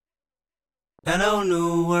Hello,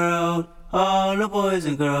 new world, all the boys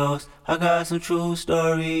and girls. I got some true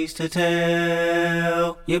stories to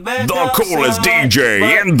tell. The coolest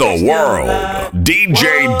DJ in the world,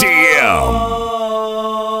 DJ DM.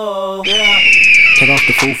 Take off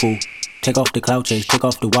the foo-foo, take off the cloud chase, take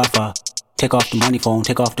off the Wi-Fi, take off the money phone,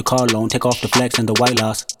 take off the car loan, take off the flex and the white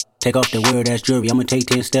loss. Take off the weird ass jewelry, I'ma take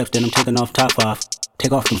 10 steps, then I'm taking off top 5.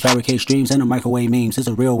 Take off them fabricated streams and the microwave memes, it's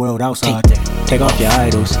a real world outside. Take off your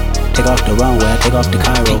idols, take off the runway, take off the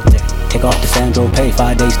Cairo. Take off the Sandro Pay,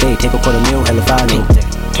 5-day stay, take a $250,000, hella follow.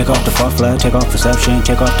 Take off the fuck flag, take off perception,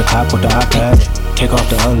 take off the cop with the iPad. Take off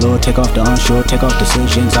the allure, take off the unsure, take off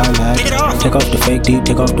decisions I lack. Take off the fake deep,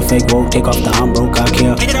 take off the fake woke, take off the I'm broke, I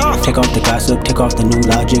care. Take off the gossip, take off the new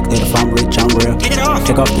logic that if I'm rich, I'm real.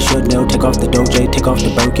 Take off the Chanel, take off the Doja, take off the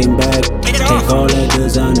Birkin bag. Take all that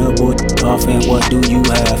designer boy off and what do you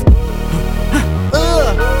have?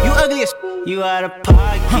 You ugly as You out of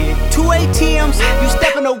pocket. 2 ATMs, you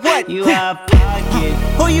steppin' to what? You out of pocket.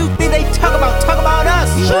 Who you think they talk about? Talk about us.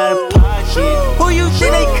 You out of pocket. Who you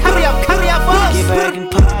think they carry out for us? Get back in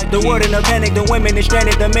pocket. The world in a panic, the women is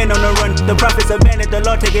stranded, the men on the run. The profits abandoned, the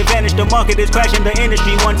law take advantage, the market is crashing, the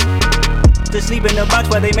industry wants to sleep in the box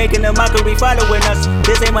while they making a mockery following us.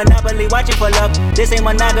 This ain't monopoly, watching for love. This ain't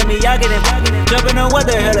monogamy, y'all getting jumping on what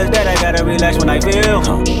the hell is that? I gotta relax when I feel.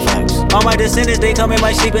 All my descendants, they come in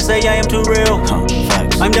my sleep and say I am too real.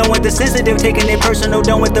 I'm done with the sensitive, taking it personal.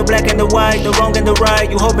 Done with the black and the white, the wrong and the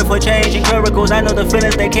right. You hoping for change and miracles. I know the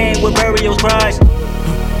feelings that came with burial cries.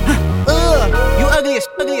 You ugly as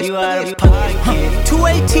You out of pocket. 2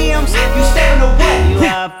 ATMs, you steppin' to what? You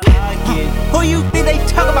out of pocket. Who you think they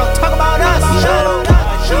talk about? Talk about us. You out of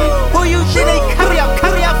pocket. Who you think they carry out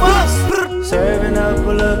for us? Serving up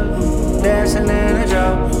a look, dancing in a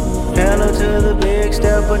drop. Hella to the big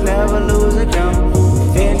step, but never lose a jump.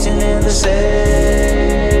 Venting in the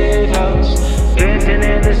safe house. Venting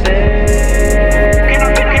in the safe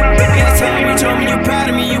house. Anytime you told me you proud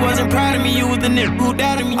of me, you wasn't proud of me. You was the nigga who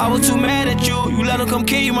doubted me. I was too mad at you. You let him come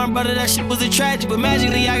kill you, my brother. That shit was a tragedy, but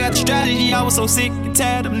magically I got the strategy. I was so sick and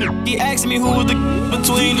tired of nigga. He asked me who was the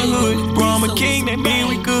between the hood. Bro, I'm a king, that mean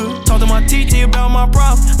we good. Talk to my TT about my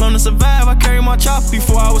problems. Learn to survive, I carry my chop.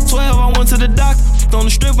 Before I was 12, I went to the doctor. On the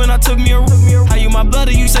strip and I took me a How you my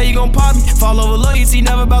brother, you say you gon' pop me. Fall over loyalty,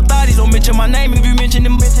 never about thotties. Don't mention my name if you mention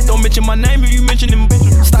them. Don't mention my name if you mention them.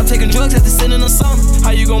 Stop taking drugs after sending a summer.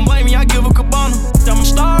 How you gon' blame me? I give a cabana. I'm a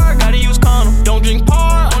star, gotta use condom. Don't drink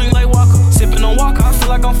par, only like Walker. Sippin' on Walker, I feel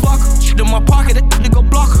like I'm fucker. Shoot in my pocket, that nigga go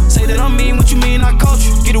blocker. Say that I'm mean, what you mean I caught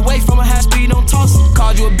you? Get away from a high speed, don't toss it.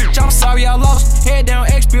 Called you a bitch, I'm sorry I lost. Head down,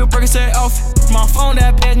 X-Bill, Percocet off. My phone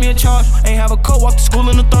that passed me a charge. Ain't have a coat, walk to school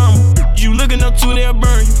in the thermal. You looking up to, they'll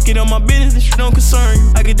burn you. Get on my business, this shit don't concern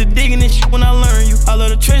you. I get to digging this shit when I learn you. I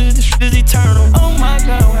love the treasure, this shit is eternal. Oh my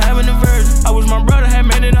God, I'm having a virgin. I wish my brother had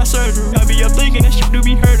made it out surgery. I be up thinking that shit do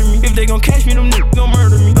be hurting me. If they gon' catch me, them niggas gon'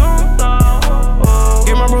 murder me.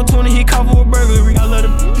 Get my bro 20, he caught for a burglary. I love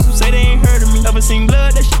them bitches who say they ain't heard of me. Never seen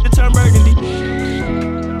blood, that shit to turn burgundy.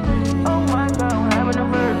 Oh my God, I'm having a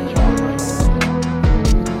virgin.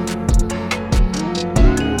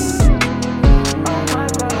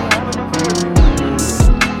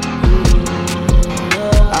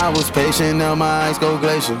 I was patient, now my eyes go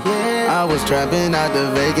glacial. I was trapping out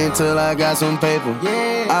the vacant till I got some paper.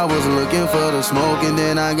 I was looking for the smoke and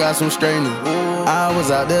then I got some straightening. I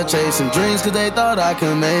was out there chasing dreams cause they thought I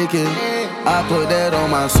could make it. I put that on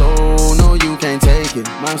my soul, no you can't take it.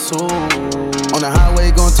 My soul on the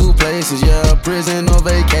highway going 2 places, yeah. Prison or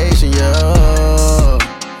vacation, yeah.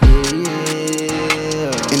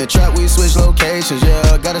 In the trap we switch locations,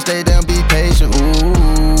 yeah. Gotta stay down, be patient, ooh.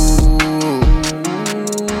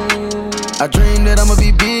 I dream that I'ma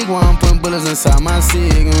be big while I'm putting bullets inside my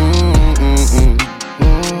cig.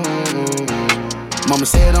 Mama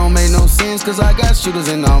said it don't make no sense cause I got shooters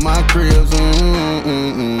in all my cribs.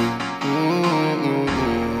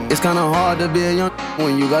 It's kinda hard to be a young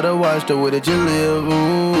when you gotta watch the way that you live.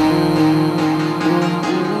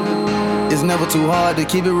 It's never too hard to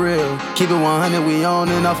keep it real. Keep it 100, we on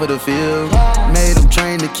and off of the field. Made him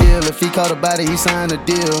train to kill. If he caught a body, he signed a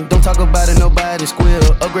deal. Don't talk about it, nobody squeal.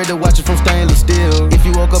 Upgrade the watches from stainless steel. If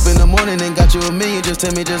you woke up in the morning and got you $1 million, just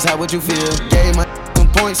tell me just how would you feel. Gave my some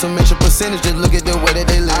points, some extra percentage. Just look at the way that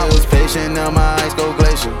they live. I was patient, now my eyes go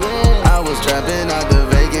glacial. I was trapping out the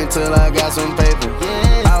vacant till I got some paper.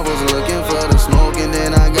 I was looking for the smoke and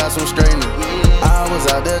then I got some straightening. I was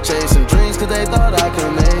out there chasing dreams cause they thought I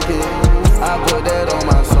could make it. I put that on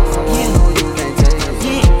my soul, no you can't take it.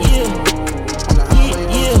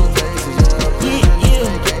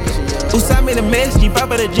 Usame the mess, G5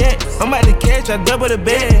 of the jet. I'm about to catch I double the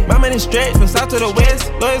bed. My money stretch from south to the west.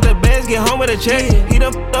 Lawyers the best, get home with a check. He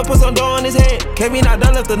done up, put some dough on his head. KB not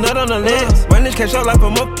done, left the nut on the lens. Run this cash up like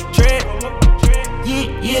I'm up tread.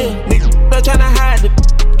 Yeah, nigga tryna hide the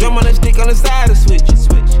drum on the stick on the side of switch.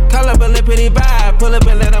 Call up a limpity vibe, pull up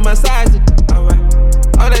and let him massage it. Alright.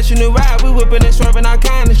 All that you knew ride, we whipping and swerving all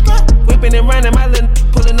kind of shit. Whipping and running, my little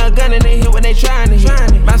pulling a gun and they hit when they trying to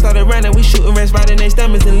hit. Mine started running, we shooting rats right in their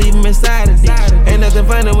stomachs and leave them inside it. Ain't nothing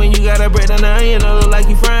funny when you got a bread on the onion, don't look like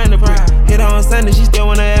you frying the brick. Hit her on Sunday, she still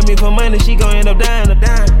wanna ask me for money, she gon' end up dying.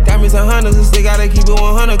 Got me some hundreds and still gotta keep it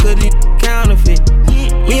 100 cause these counterfeit.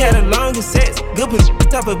 We had the longest sets, good pussy,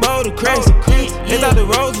 top of bowl to cracks. They thought the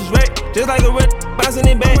roads was wrecked, just like a red bouncing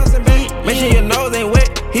it back. Make sure your nose ain't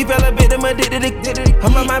wet. He fell a bit, I'm addicted to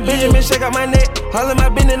I'm on my Benjamin, shake out my neck. All of my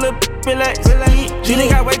business, little relax. She done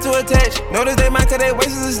got way too attached. Notice they mind cause they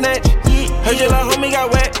waist is a snatch. Heard your little homie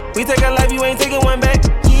got wet. We take a life, you ain't taking one back.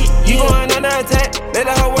 You going under attack. Let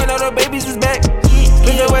the whole world know the babies is back.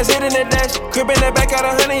 Look at what's hitting the dash. Crib in the back, out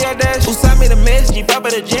 100-yard dash. Who sent me the message? You pop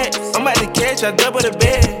of the jet. I'm about to catch, I double the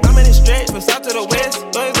bed. I'm in the stretch, from south to the west.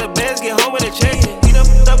 Lawyers the best, get home with a check. He done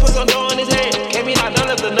up, put some dough on his head. Can't be not done,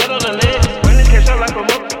 left the nut on the lens. Run this cash up like I'm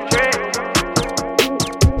up tread.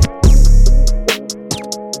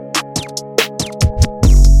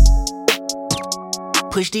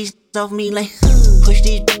 Push these off me like push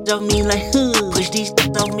these off me like push these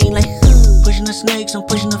off me like pushing the snakes, I'm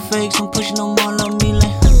pushing the fakes, I'm pushing them all off me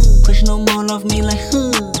like pushing them all off me like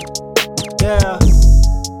yeah.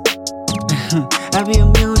 I be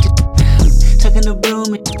immune to tucking the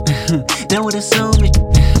broom done with assuming.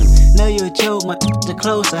 Know you a joke, my the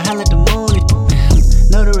close, I holla at the moon.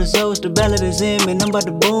 Know the results, the ballad is in, man, I'm about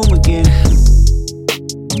to boom again.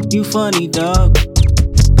 You funny, dog.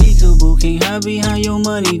 Peekaboo, can't hide behind your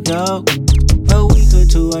money, dog. A week or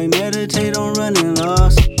two, I meditate on running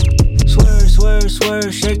lost. Swerve, swerve,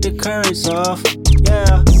 swerve, shake the currents off.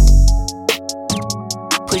 Yeah.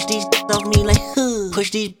 Push these off me like push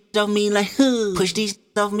these off me like push these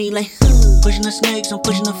off me like pushing the snakes, I'm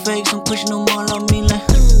pushing the fakes, I'm pushing them all off me like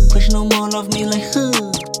pushing them all off me like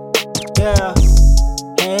yeah.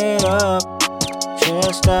 Head up,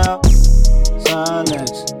 chest out,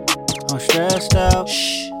 silence. I'm stressed out.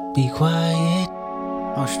 Shh, be quiet.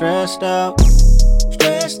 I'm stressed out.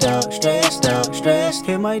 Stressed out, stressed out, stressed.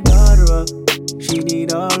 Hit my daughter up. She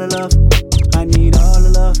need all the love. I need all the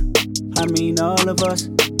love. I mean all of us.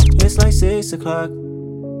 It's like 6 o'clock.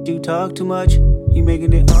 You talk too much. You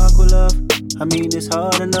making it awkward, love. I mean it's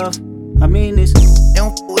hard enough. I mean it's. They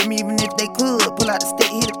don't f with me even if they could. Pull out the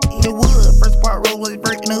stick, hit the wood. First part road was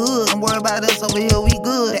breaking the hood. Don't worry about us over here, we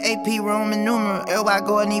good. The AP Roman numeral. Everybody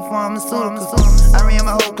go and need pharmaceuticals. I ran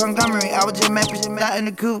my whole conglomerate. I was just mapping shit out in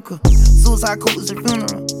the cubicle. Suicide coat is a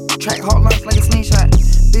funeral. Track hard lunch like a slingshot.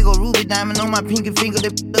 Big ol' ruby diamond on my pinky finger.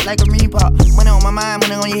 That look like a mini pop. Money on my mind,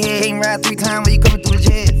 money on your head. Can't ride 3 times when you coming through the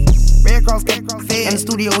jets. Red Cross, fed. In the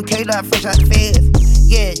studio with K-Dot, fresh out the feds.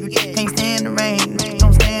 Yeah, you can't stand the rain.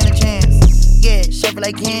 Don't stand a chance. Yeah, shepherd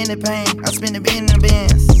like candy pain. I spin the bin in the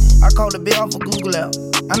bins. I call the bill off of Google out.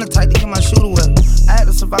 I'm the type to get my shooter well. I had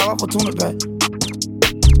to survive off a tuna pack.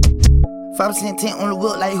 5% tint on the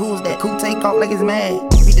wood, like who's that? Cool take off like it's mad.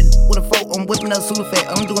 Beat the with a fork, I'm whipping up Sudafed.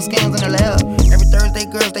 I'm doing scans in the lab. Every Thursday,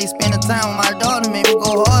 girls, they spend the time with my daughter, make me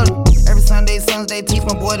go harder. Every Sunday, sons, they teach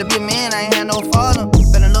my boy to be a man. I ain't had no father.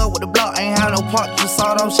 Fell in love with the block, I ain't had no part. Just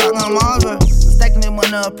sawed off shotgun Margaret. Stacking them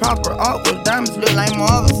on a proper awkward. Diamonds look like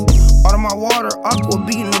marbles. Out of my water, aqua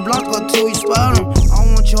beating the block up till we spot them. I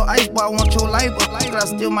don't want your ice, but I want your life, but I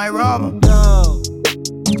still might rob them. No.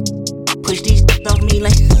 Push these off me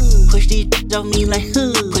like push these off me like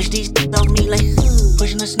push these off me like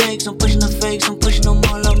pushing the snakes, I'm pushing the fakes, I'm pushing them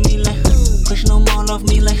all off me like pushing them all off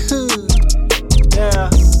me like yeah.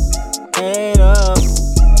 Head up,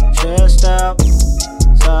 chest out,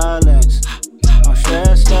 silence. I'm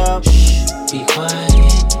stressed out. Be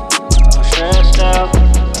quiet. I'm stressed out.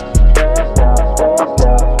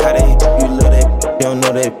 How they you love that? You don't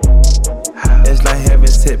know that. It's like having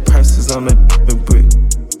set prices on a brick.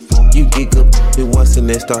 You get good it once and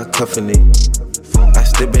then start cuffing it. I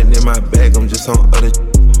step in my bag, I'm just on other.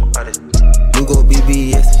 Lugo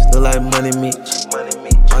BBS, look like Money Mitch.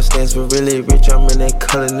 My stands for really rich, I'm in that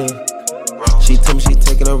coloring. She told me she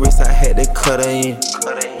taking a risk, I had to cut her in.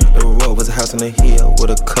 The road was a house on the hill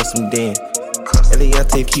with a custom den.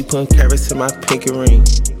 Eliante keep putting carrots in my pinky ring.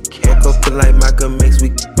 Walk up feel like Michael makes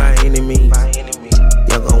we by any means.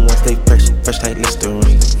 Young on one stay fresh like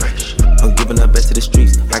Listerine. I'm giving her back to the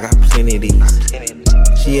streets, I got plenty of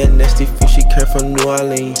these. She a nasty fish, she came from New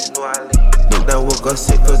Orleans. Look down, woke up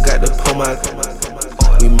sick, forgot to pull my.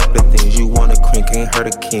 We make the things you wanna cream, can't hurt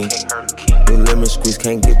a king. New lemon squeeze,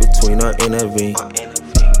 can't get between or intervene.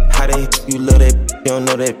 How they you love that, you don't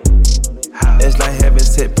know that. It's like having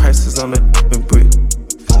set prices on a brick.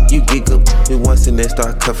 You geek up it once and then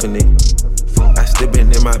start cuffing it. I still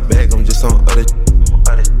been in my bag, I'm just on other.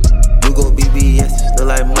 You go BBS, look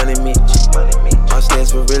like money me. All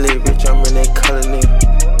stands for really rich, I'm in that color name.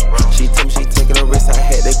 She told me she taking a risk, I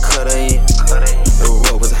had to cut her in. The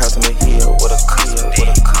road was a house on the hill, what a color.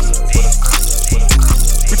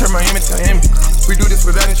 We turn Miami to Miami. We do this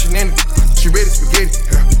without any shenanigans. She ready spaghetti,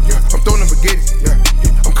 yeah. I'm throwing them spaghetti, yeah.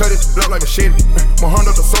 I'm cutting it up like machete. My hand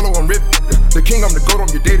up the solo, I'm ripping. The king, I'm the goat, I'm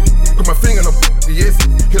your daddy. Put my finger in the yes.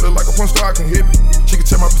 Hit her like a porn star, I can hit me. She can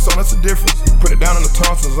tell my persona, that's the difference. Put it down in the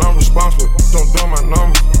tonsils, I'm responsible. Don't do my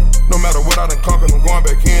numbers. No matter what I done conquered, I'm going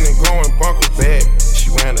back in and going bunkers. Bad, she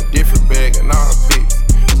wearing a different bag and all her pics.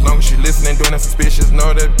 As long as she listening, doing that suspicious,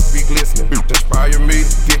 know that be glistening. Inspire me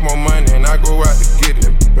to get more money and I go out to get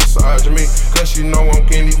it. Massaging me, cause you know I'm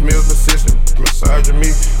getting these meals consistent. Massaging me,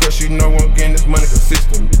 cause you know I'm getting this money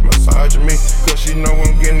consistent. Massaging me, cause you know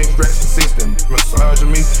I'm getting these racks consistent.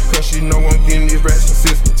 Massaging me, cause you know I'm getting these racks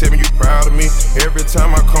consistent. Tell me you proud of me. Every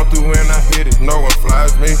time I come through and I hit it, no one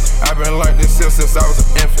flies me. I've been like this since I was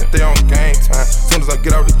an infant. They on game time. Soon as I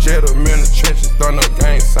get out the jet, I'm in the trenches, throwing up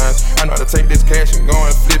gang signs. I know how to take this cash and go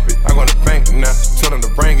and flip it. I go to the bank now, tell them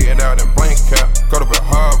to bring it out and blank out. Go to the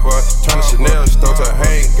Harvard, turn the Chanel store to a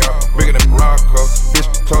hangout. Bigger than Blanco, bitch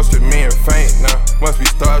close to me and faint now. Must be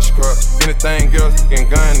starstruck, anything else getting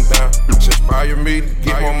gunned down. Bitch inspire me to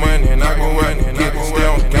get more money and I go out and get it. Stay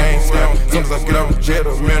on gang signs. Soon as I get out the jet,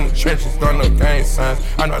 I'm in the trenches, throwing up gang signs.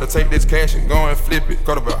 I know how to take this cash and go and flip it.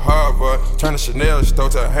 Go to the Harvard, turn the Chanel store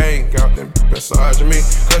to a hangout. Then massaging me,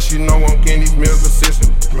 cause you know I'm getting these meals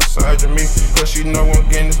consistent. Massaging me, cause you know I'm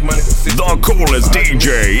getting this money consistent. The coolest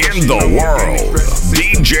DJ in the world,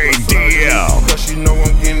 DJ DM. Cause you know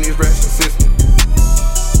I'm getting these racks consistent.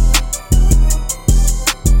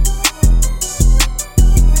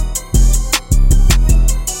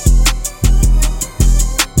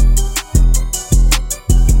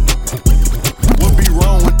 What be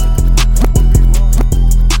wrong with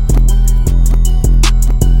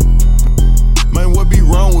man, what be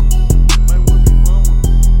wrong with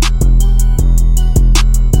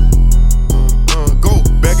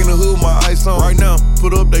back in the hood, my ice on. Right now,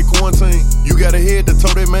 put up they quarantine. You got a head to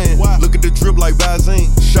toe that man. Why? Look at the drip like Visine.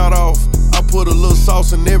 Shot off. I put a little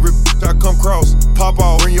sauce in every I come cross. Pop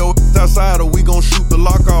off. Bring your outside or we gon' shoot the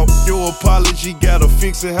lock off. Your apology, gotta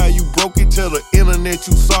fix it how you broke it. Tell the internet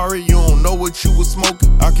you sorry, you don't know what you was smoking.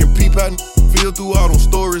 I can peep out and feel through all them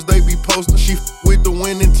stories they be posting. She with the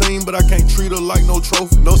winning team, but I can't treat her like no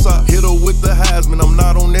trophy. No side, hit her with the Heisman, I'm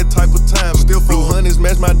not on that type of time. Still blue honeys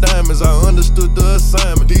match my diamonds, I understood the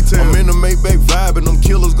assignment. Detail. I'm in the Maybach vibe and them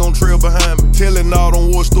killers gon' trail behind me. Telling all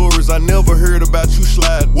them war stories I never heard about you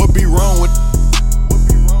slide. What be wrong with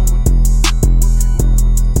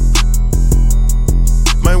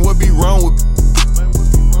man, what be wrong with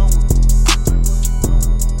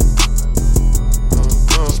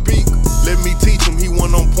speak, let me teach him. He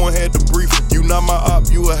went on point, had to brief him. You not my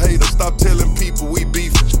op, you a hater. Stop telling people we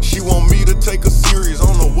beefing. She want me to take her serious, I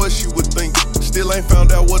don't know what she would think. Still ain't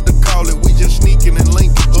found out what to call it, we just sneaking and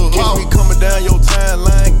linking. Catch me coming down your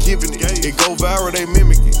timeline, giving it. It go viral, they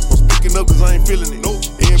mimic it. I'm speaking up cause I ain't feeling it. Nope.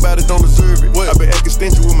 Everybody don't deserve it. What? I been acting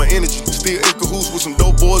stingy with my energy. Still in cahoots with some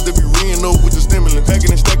dope boys that be reeing up with the stimulant.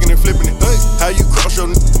 Packing and stacking and flipping it. Hey, how you cross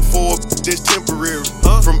your for this temporary?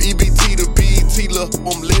 From EBT to BET, look,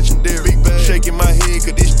 I'm legendary. Big bag. Shaking my head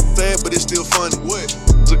cause this sad, but it's still funny. What?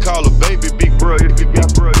 To call a baby big bro if you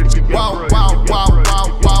got bro, if you got bro.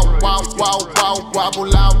 Wobble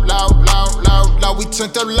loud, we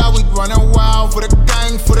turned up loud, we running wild. For the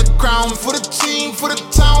gang, for the crown, for the team, for the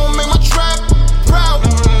town, make my trap proud.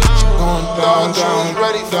 Going down,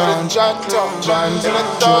 ready for the jack top. And I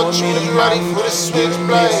thought you was ready for the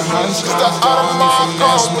switchblade. Cause the Audemars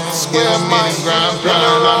gone with the square mind. Been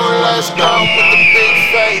around, let's go with the big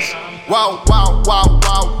face. Wow,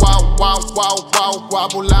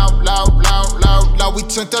 wobble loud, we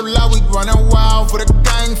turned up loud, we running wild. For the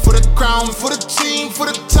gang, for the crown, for the team, for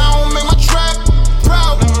the town, make my trap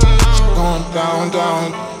proud. Going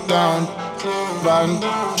down,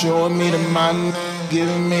 showing me the man,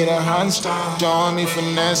 giving me the hands, showing me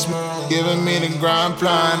finesse, giving me the grind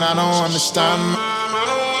plan. I don't understand.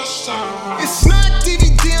 It's not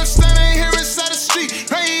DVD, I'm standing here inside the street,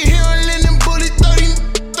 right here on Linden Bullet, 30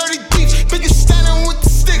 deep. Biggest standing with the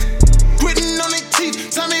stick, gritting on their teeth.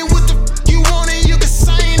 Tell me what the you want and you can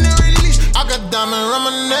sign the release. I got diamond around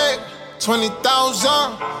my neck,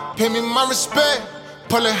 20,000, pay me my respect.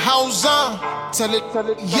 pull it house on. Tell it,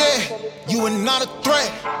 yeah, you are not a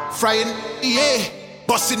threat. Frying, yeah,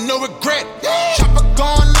 bustin' no regret. Chopper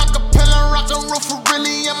going like a pellet, rockin' roof for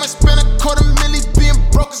really. I'ma spend $250,000. Being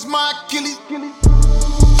broke is my Achilles.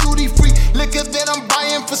 Duty free liquor that I'm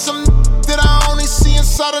buying for some that I only see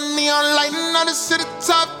inside a neon light. And I just hit the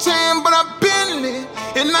top 10, but I've been lit.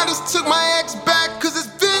 And I just took my ex back cause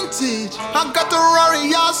it's vintage. I got the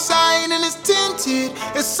Rari outside and it's tinted.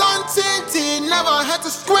 It's untinted, never had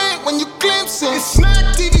to squint when you glimpse it. It's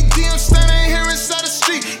not DVD, I'm standing here inside the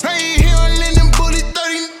street. Right here on Linden Bully,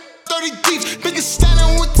 30 deep. Biggest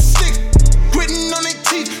standing with the sticks, gritting on their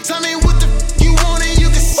teeth. Tell me what the you want and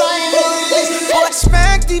you can sign it. Boy,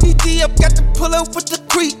 smack DVD up, got to pull up with the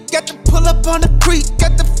creek. Got to pull up on the creek,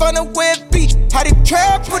 got to find a where it be. How they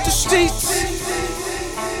trap with the streets.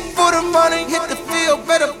 For the money, hit the field,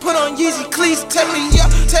 better put on Yeezy cleats. Tell me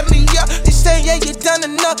up, they say yeah you done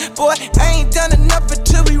enough. Boy, I ain't done enough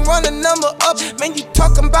until we run a number up. Man, you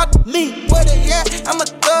talking about me, where they at? I'm a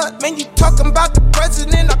thug. Man, you talking about the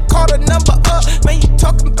president, I call the number up. Man, you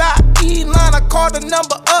talking about Elon, I call the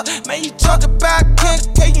number up. Man, you talking about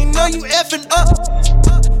Ken, you know you effing up.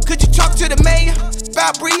 Could you talk to the mayor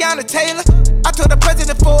about Breonna Taylor? I told the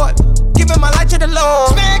president for it. Giving my life to the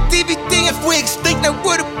Lord. Smack DVD and we extinct, now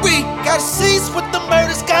where to be? Gotta cease with the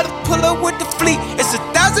murders, gotta pull up with the fleet. It's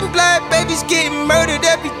 1,000 black babies getting murdered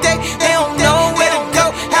every day. They don't know where to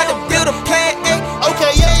go, how to build a plan A.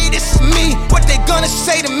 Okay, yeah, this is me. What they gonna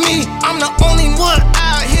say to me? I'm the only one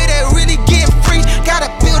out here that really getting free.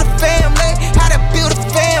 Gotta build a family, how to build a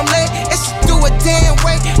family. It's through a damn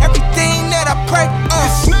way, everything that I pray.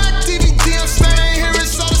 It's not DVD, I'm standing here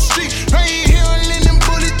inside the street. Right here on Linden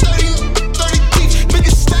Bully, 30 deep.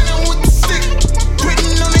 Biggest standing with the stick,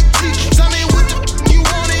 gritting on their teeth. Tell me what the you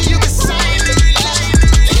want and you can sign it.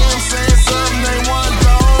 You know I'm saying something they want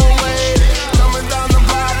the whole way. Coming down the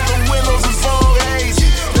block, the windows are so hazy.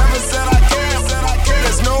 Never said I can't,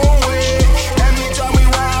 there's no way. And me drive me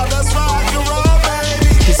wild, that's why I can roll,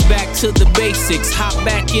 baby. It's back to the basics, hop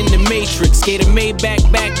back in the matrix. Gator made back,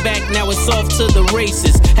 now it's off to the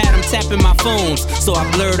races. Had them tapping my phones, so I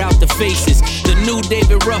blurred out the faces. The new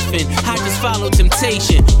David Ruffin, I just followed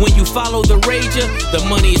temptation. When you follow the rager, the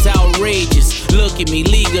money is outrageous. Look at me,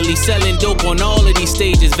 legally selling dope on all of these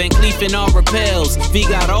stages. Van Cleef and all repels, V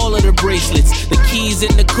got all of the bracelets, the keys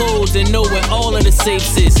and the codes, and know where all of the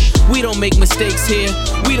safes is. We don't make mistakes here,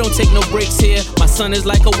 we don't take no breaks here. My son is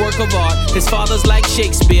like a work of art, his father's like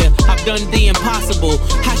Shakespeare. I've done the impossible,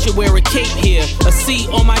 I should wear a cape here. A C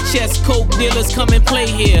on my chest, coke dealers come and play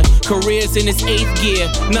here. Career's in its 8th gear,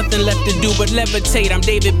 nothing left to do but levitate. I'm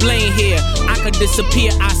David Blaine here, I could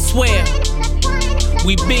disappear, I swear.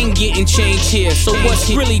 We been getting changed here, so what's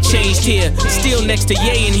really changed here? Still next to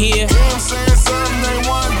Ye in here. You know I'm saying something they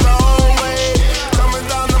want the whole way. Coming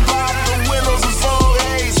down the block, the windows are so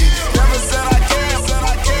hazy. Never said I can't,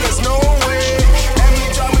 there's no way. And me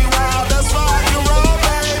drive me wild, that's why I can roll,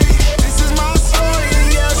 baby. This is my story, and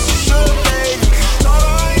yes, you should, baby. Told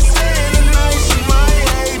her I ain't staying the night, she might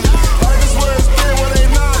hate me. Heard his words been where they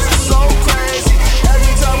not, it's so crazy. Every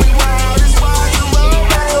time we wild, it's why I can roll,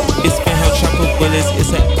 baby. It's been how chopper bullets, it's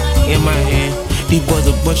in my hand. These boys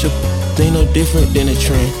a bunch of they no different than a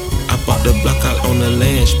trend. I bought the block out on the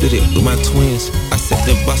land, split it with my twins. I said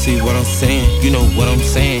the bossy what I'm saying, you know what I'm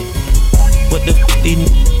saying. What the these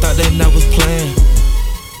thought that I was playing?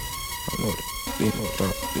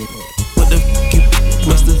 What the you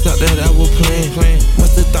must've thought that I was playing.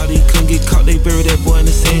 Must've thought he couldn't get caught, they buried that boy in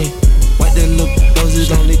the sand. White that little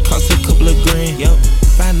roses only cost a couple of grand. Yep.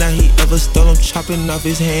 Find out he ever stole, I'm chopping off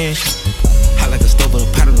his hand. Hot like a stove with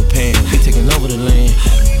a pot in the pan. We taking over the land.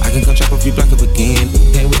 I can come chop off your block up again.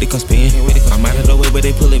 Can't wait to come spin. I'm out of the way, but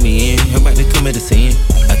they pulling me in. I'm about to commit a sin.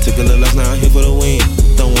 I took a little loss, now I'm here for the win.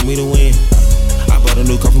 Don't want me to win. I bought a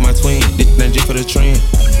new car for my twin. This not just for the trend.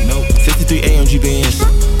 Nope. 63 AMG Benz.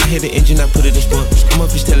 I hit the engine, I put it in sport. I'm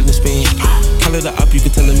up, just telling the spin. Call it a op, you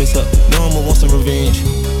can tell him it's up. No, I'ma want some revenge.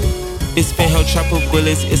 It's been how chopper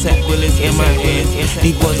bullets, it's at bullets in my hands.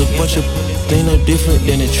 These boys a bunch of they no different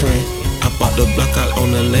than a trend. I bought the block out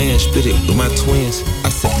on the land, split it with my twins. I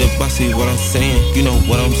said the bossy what I'm saying, you know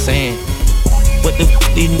what I'm saying. What the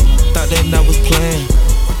these thought that I was playing.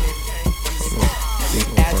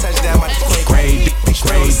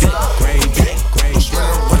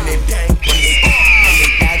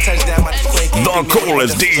 The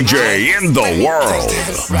coolest DJ in the world,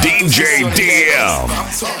 DJ DM.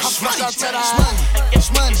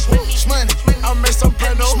 I made some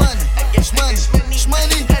brand new money.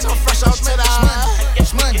 Fresh out to the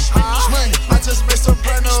I just made some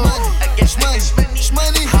brand new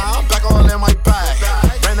money. I'm back all in my bag.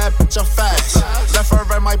 Ran that bitch up fast. Left her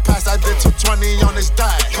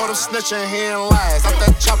and he ain't lies. Out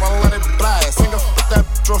that chopper, let it blast. Finger that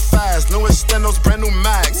real fast. New extendos, brand new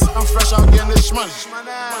mags. I'm fresh out getting this money.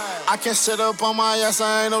 I can't sit up on my ass,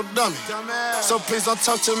 I ain't no dummy. So please don't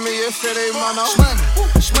talk to me if it ain't mono.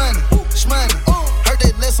 Shmoney. Heard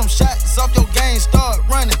they let some shots off your game, start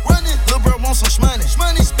running. Lil' bro want some shmoney.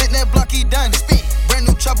 Spit that block, he done it. Brand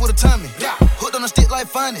new chop with a tummy. Hooked on a stick like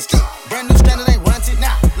funny. Brand new standard ain't runty.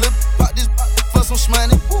 Lil' pop this for some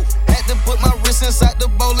shmoney. Had to put my wrist inside the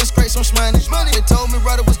bowl and scrape some shmoney. They told me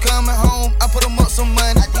brother was coming home, I put him up some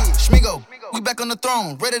money. Schmigo, we back on the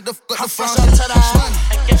throne, ready to fuck the front.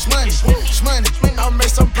 Shmoney. I'll make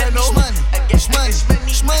some brand new shmoney.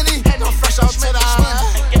 I'm fresh out to the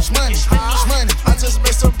shmoney. I just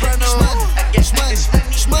made some brand new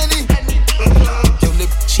shmoney. Your lip,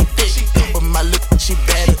 she thick, but my lip, she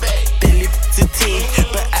better. Belly to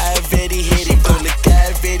 10, but I already hit it. Don't look,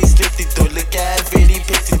 I already slipped it. Don't look, I already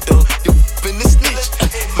pissed it. Though you been the snitch.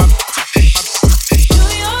 New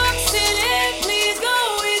York City, please go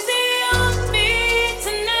easy on me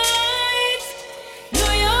tonight.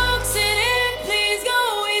 New York City, please go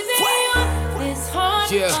easy on this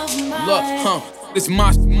heart of mine. Look, this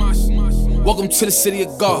my welcome to the city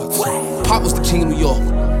of gods. Pop was the king of New York.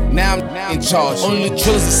 Now I'm in charge. Only the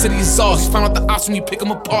drillers, the city is ours. Found out the ops when you pick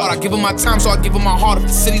them apart. I give them my time, so I give them my heart. If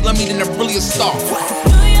the city love me, then I'm really a star. New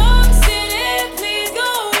York City, please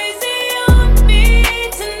go easy on me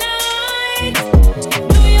tonight.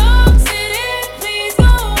 New York City, please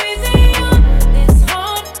go easy on this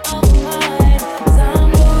heart of mine. 'Cause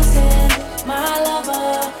I'm losing my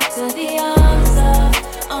lover to the arms of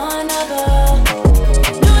another.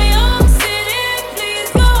 New York City, please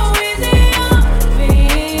go easy on me.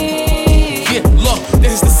 Yeah, look,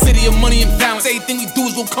 this is the city of money and balance. Everything we do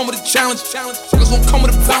is gonna come with a challenge. Niggas gonna come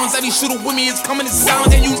with a balance. Every shooter with me is coming in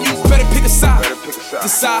silence. And you better pick a side.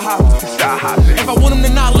 Decide how. If I want them to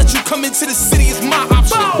not let you come into the city, it's my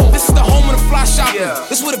option. This is the home of the fly shopping.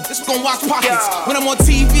 This is where the bitch gon' watch pockets. When I'm on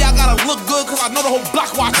TV, I gotta look good, cause I know the whole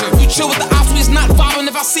block watching. We chill with the ops, we is not vibing.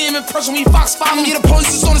 If I see him in person, we fox following. Yeah, the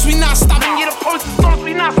police is on us, we not stopping.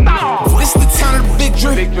 This is the town of the big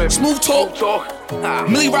drip. Smooth talk.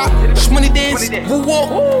 Millie Rock, Shmoney dance, woo walk.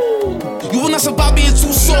 You will not survive being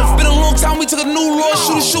too soft. Been a long time, we took a new law.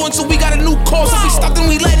 Shoot a show until we got a new cause. If we stop, then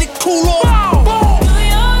we letting it cool off. New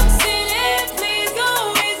York City, please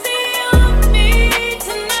go easy on me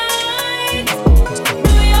tonight.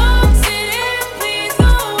 New York City, please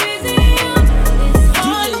go easy on this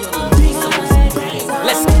heart of mine.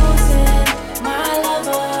 Let's I'm losing my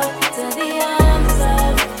lover to the arms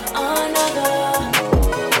of another.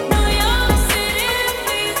 New York City,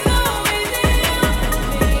 please go easy on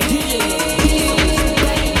me.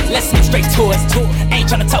 Let's get straight to it. Ain't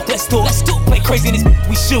tryna talk, let's do it. Play crazy in this,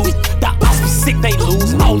 we shoot. The ops be sick, they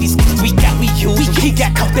lose. All these we got, we use. He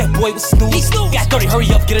got caught, that boy was snooze. Got 30,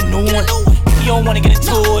 hurry up, get a new one. You don't wanna get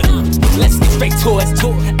into it. Let's get straight to it.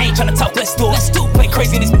 Ain't tryna talk, let's do it. Play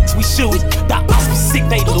crazy in this, we shoot. The ops be sick,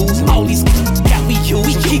 they lose. All these got, we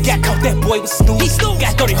use. He got caught, that boy was snooze.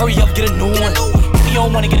 Got 30, hurry up, get a new one. You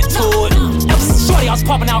don't wanna get into it. Shorty, I was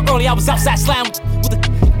popping out early, I was outside slamming with the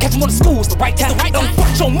catch him on the school, it's the right time. Don't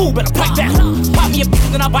fuck your move, better pipe down. Pop me a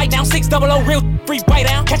then I bite down. 600 real free bite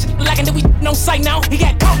down. Catch it lacking, then we no sight now. He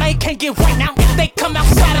got caught, now he can't get right now. If they come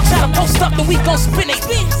outside and try to post up, then we gon' spin it.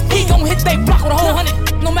 He gon' hit they block with a whole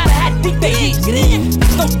 100, no matter how deep they eat.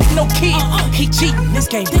 No kid, he cheating, this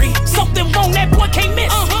game free. Something wrong, that boy can't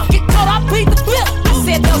miss. Get caught, I plead the fifth. I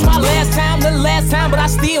said that was my last time, the last time, but I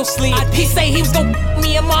still sleep. He say he was gon'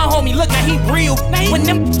 me and my homie, look now he real. When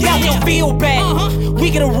them down, we don't feel bad. We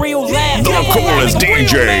get a real laugh. The coolest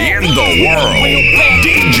DJ in the world,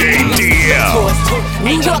 DJ DM.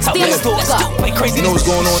 Ain't tryna talk, let's do it. Play crazy, you know what's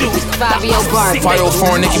going on? Fabio Bar.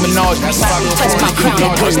 504 Nicki Minaj. That's Fabio Nicki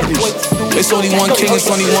Minaj. It's only one king, it's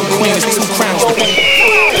only one queen, it's 2 crowns.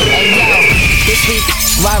 Hey yo, this week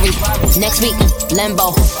Rari, next week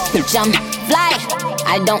Lambo. Jump, fly.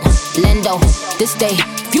 I don't lendo. This day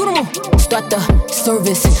funeral. Start the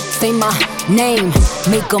service. Say my name,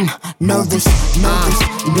 make them nervous.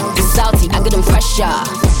 You be this salty, I get them pressure.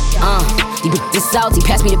 You be this salty,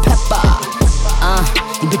 pass me the pepper.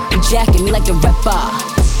 You be jacking me like the rapper.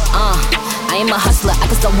 I am a hustler, I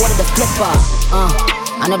can sell water to flipper.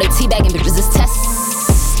 I know they teabagging, bitches is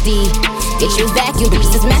testy. Get you vacuum,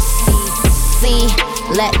 bitches is messy.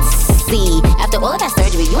 Let's see. After all of that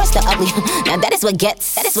surgery, you are still ugly. Now that is what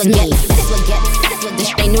gets. That is what gets.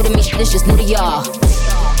 This ain't new to me, this just new to y'all.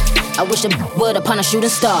 I wish I would upon a shooting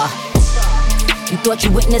star. You thought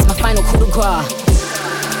you witnessed my final coup de grace.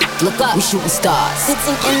 Look up, we shooting stars.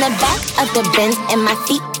 Sitting in the back of the Benz and my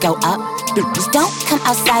feet go up. Bitches don't come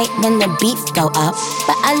outside when the beats go up,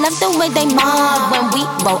 but I love the way they mob when we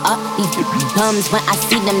roll up. These bums, when I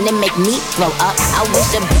see them, they make me throw up. I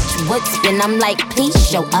wish a bitch would spin, I'm like, please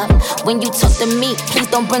show up. When you talk to me, please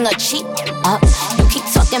don't bring a cheap up. You keep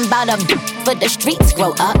talking about a bitch for the streets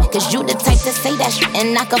grow up, cause you the type to say that shit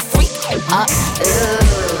and knock a freak up.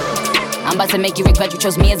 I'm about to make you regret you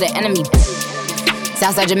chose me as an enemy.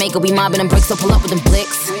 Southside Jamaica, we mobbing them bricks, so pull up with them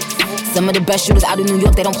blicks. Some of the best shooters out of New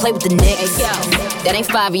York, they don't play with the Knicks. That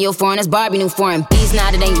ain't 5-year foreign, that's Barbie new foreign. Bees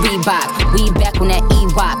now, that ain't Reebok. We back on that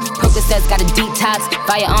E-Wop. Percocets got a detox.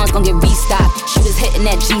 Firearms gon' get restocked. Shooters hitting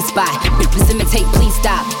that G-spot. Bitches imitate, please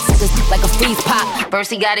stop. Suckers like a freeze pop.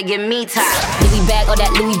 First he gotta get me top. Louis bag, all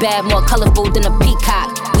that Louis bag, more colorful than a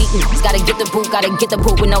peacock. We gotta get the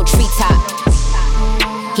boot with no treetop.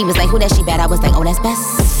 He was like, who that she bad? I was like, oh, that's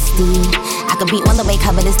Bestie. I could be on the way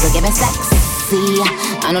covered and still giving sexy.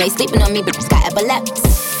 I know they sleeping on me, bitches got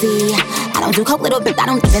epilepsy. I don't do coke, little bitch, I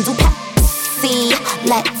don't even do Pepsi.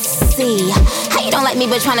 Let's see how you don't like me,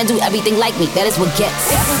 but tryna do everything like me. That is what gets.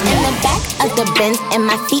 In the back of the Benz and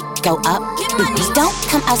my feet go up. Bitches don't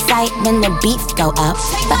come outside when the beats go up,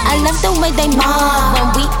 but I love the way they mob when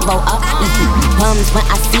we roll up. Bums, when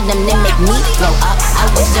I see them, they make me throw up. I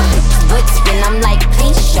wish a bitch would spin, I'm like,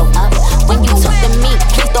 please show up. When you talk to me,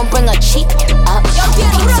 please don't bring a cheap up. You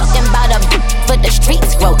keep talking about a bitch for the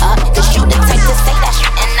streets grow up, cause you the type to say that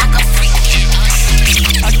shit and knock a freak.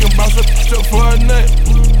 I can bounce a bitch up for a nut.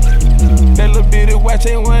 That little bitty watch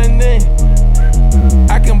ain't one thing.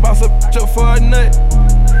 I can bounce a bitch up for a nut.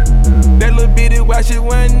 That little bitty watch it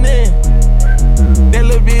one thing. That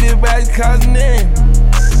little bitty watch cost name.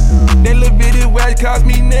 That little bitty watch cost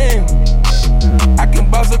me name. I can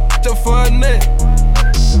bounce a bitch up for a nut.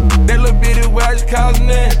 That little bitty watch cost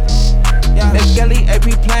name. That Gully AP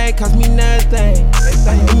plane cost me nothing.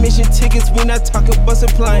 Admission tickets, we not talking bus a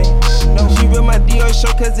plane. No, she read my Dior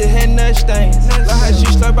show cause it had nut stains. Like how she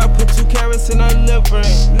slurp, I put 2 carats in her lip ring.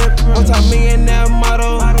 On top millionaire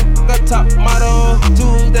model, got top model.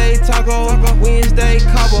 Tuesday taco, Wednesday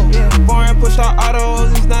Cabo. Foreign push our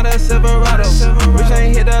autos, it's not a Silverado. Rich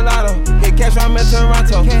ain't hit the lotto, hit cash from in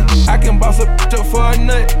Toronto. I can boss a bitch up for a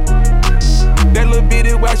nut. That little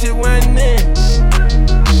bitty watch it one in.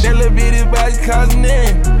 That little bitty watch cost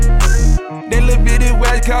name. That little bitty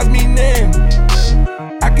watch cost me name.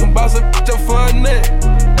 I can boss a bitch up for a nut.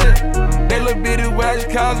 That little bitty watch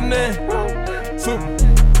cost name.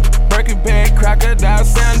 Breaking Bad, Crocodile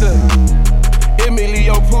Sander.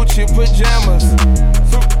 Emilio Pucci pajamas.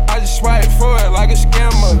 I just swipe for it like a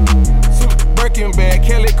scammer. Breaking Bad,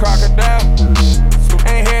 Kelly Crocodile.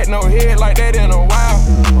 Ain't had no head like that in a while.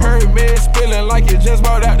 Heard me spilling like you just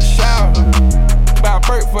bought out the shower. Buy a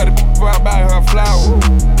perk for the before I buy her flower.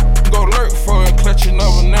 Go lurk for it, clutching a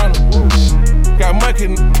banana. Got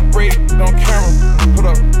monkey braid on camera. Put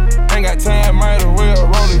up, ain't got time, might as well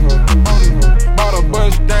roll it up. Bought a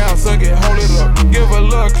bus down, suck it, hold it up. Give a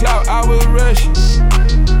little clout, I will rush.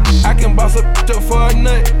 I can boss a bitch up for a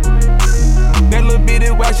nut. That little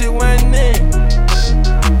bitty watch it one name.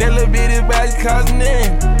 That little bitty watch cost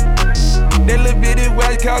name. That little bitty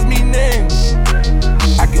watch cost me name.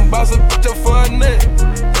 I can boss a bitch up for a nut.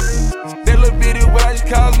 That little bitty watch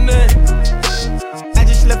cost name. I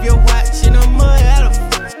just left your watch in the mud out of.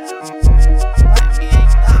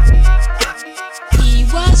 He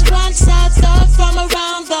was once out from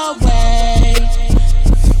around the way.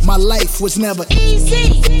 My life was never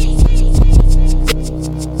easy.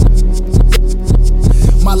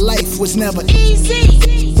 My life was never easy.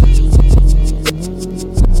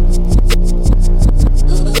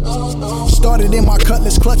 Started in my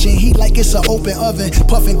cutlass, clutching heat like it's an open oven.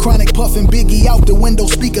 Puffin' chronic, puffin' Biggie out the window,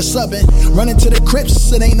 speaker subbing. Running to the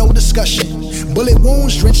crypts, it ain't no discussion. Bullet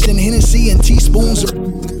wounds drenched in Hennessy and teaspoons.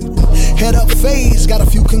 Head up phase, got a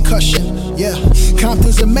few concussion. Yeah,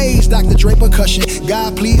 Compton's amazed, Dr. Dre percussion.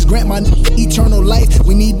 God, please grant my eternal life.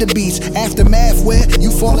 We need the beats. Aftermath where you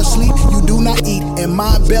fall asleep, you do not eat. And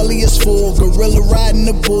my belly is full. Gorilla riding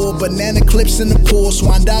the bull, banana clips in the pool.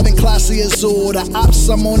 Swan diving, classy azul. The ops,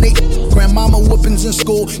 I'm on they grandmama whoopings in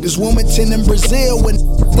school. This Wilmington in Brazil with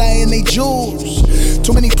dying they jewels.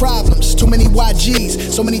 Too many problems, too many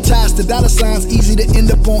YGs. So many ties to dollar signs, easy to end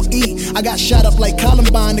up on E. I got shot up like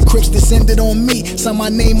Columbine, the Crips descended on me. Saw my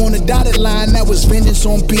name on the dotted line, that was vengeance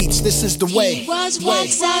on beats. This is the way. He was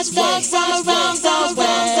once out from around the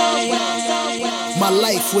way. My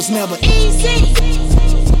life was never easy.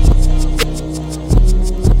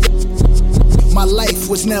 My life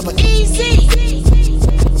was never easy.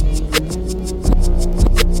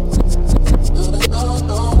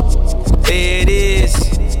 There it is,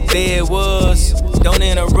 there it was, don't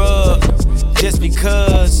interrupt. Just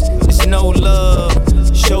because it's no love,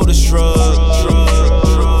 shoulder shrug.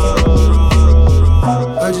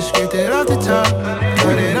 I just skipped it off the top,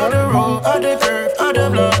 got it on the road, on the curve, on the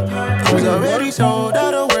block. I was already sold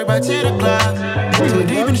out of work by 10 o'clock. Too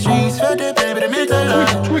deep in the streets, felt that pain, but it meant a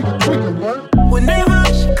lot. Whenever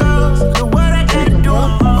she calls, do what I gotta do.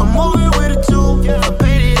 I'm moving with a two, I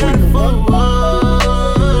paid it out of four.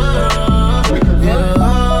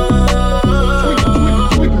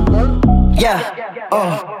 Yeah,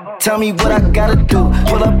 tell me what I gotta do.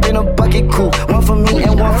 Pull up in a bucket coupe, one for me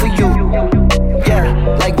and one for you.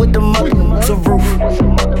 Yeah, like with the mother roof.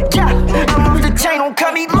 Yeah, I'm off the chain, don't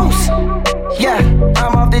cut me loose. Yeah,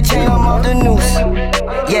 I'm off the chain, I'm off the noose.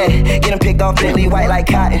 Yeah, getting picked off Bentley, white like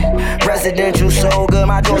cotton. Residential so good,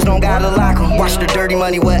 my doors don't gotta lock 'em. Watch the dirty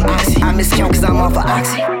money with Oxy. I miscount cause I'm off of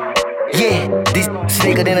Oxy. Yeah, these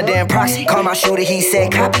nigga than a damn proxy. Call my shooter, he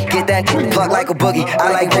said copy. Get that plug like a boogie.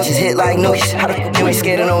 I like bitches hit like noogies. How the f*** you ain't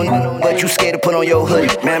scared of no new, but you scared to put on your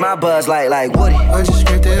hoodie. Man, my buzz like Woody. I just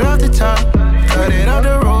skipped it off the top, cut it on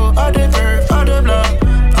the road, on the curve, on the block.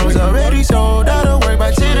 I was already sold out of work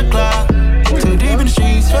by 10 o'clock. Too deep in the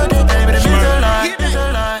streets, felt that pain, but it meant a lot.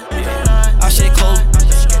 I shed clothes,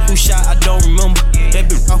 who shot, I don't remember. That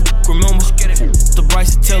bitch, I remember. The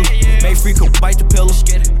Bryce Tiller, made free could bite the pillow.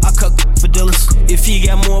 I cut for dealers. If he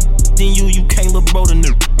got more than you can't look bro than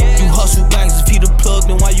them. You hustle bags if he the plug,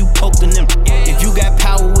 then why you poke the them? If you got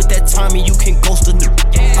power with that timing, you can ghost the them.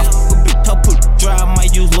 I fuck a bitch, I put dry, I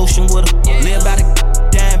might use lotion with her. Live by the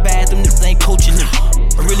damn bad, them niggas ain't coaching them.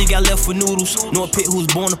 I really got left for noodles. Know a pit who was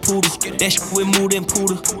born a poodle. That shit with mood and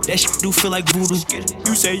poodle. That shit do feel like voodoo.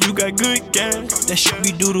 You say you got good game. That shit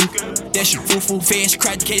be doodle. That shit foo-foo. Fans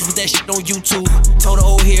crack the case with that shit on YouTube. Told the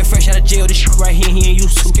old head fresh out of jail. This shit right here, he ain't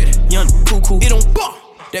used to. Young cuckoo. It don't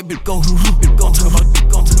that bitch go gon' talk about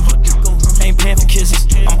ain't paying for kisses.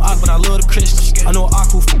 I'm awkward, but I love the Christmas. I know I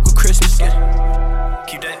cool fuck with Christmas.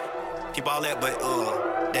 Keep all that, but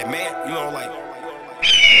that man, you know, like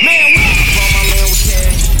man, from my land with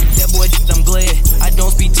cash. That boy, I'm glad. I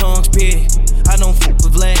don't speak tongues, period. I don't fuck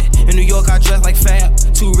with Vlad. In New York, I dress like Fab.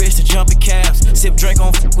 Too rich to jump in cabs. Sip drink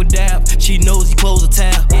on fuck with Dab. She knows he close the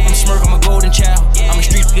tab. I'm smirk, I'm a golden child. I'm a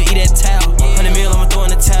street nigga, eat that towel. 100 mil, I'ma throw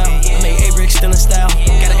in the towel. I make A-Brick still in style.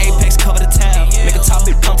 Got an Apex, cover the towel. Make a top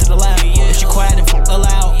bitch come to the loud. If she quiet and fuck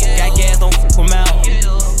aloud. Got gas, don't fuck with mouth.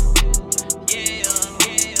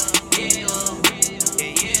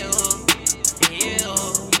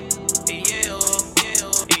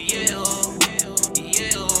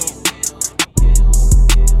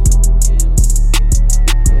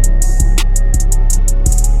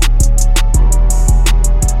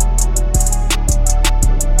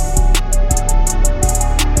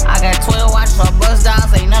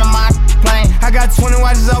 I got 20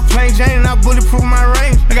 watches off plain Jane and I bulletproof my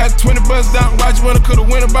range. I got 20 buzz down watches when I could've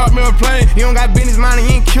went about me a plane. You don't got business mind and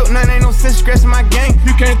you ain't killed nothing, ain't no sense stressing my game.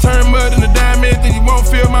 You can't turn mud into diamond, then you won't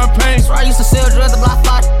feel my pain. So I used to sell drugs to block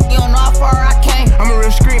 5, you don't know how far I came. I'm a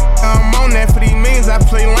real street, I'm on that for these millions, I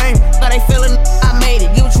play lame. So they feeling I made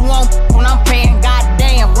it, get what you want when I'm paying.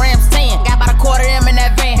 Goddamn, Rams 10, got about a quarter M in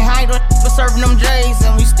that van. I ain't for serving them J's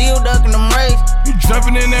and we still ducking them rays. You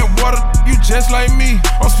jumping in that water, you just like me.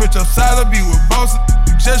 I'll switch up sides, I'll be with bosses,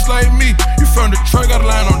 you just like me. You from Detroit, got a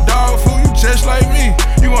line on dog food, you just like me.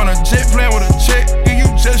 You on a jet plane with a check, you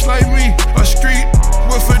just like me. A street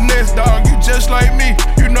with finesse, dog, you just like me.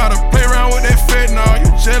 You know how to play around with that fentanyl, you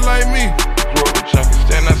just like me. Grew up a junkie,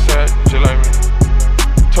 stand outside, just like me.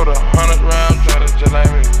 Told 100 round driver, just like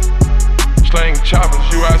me. Slaying choppers,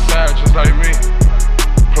 you outside, just like me.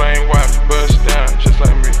 Playing wife, bust down, just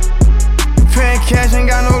like me. You paying cash, ain't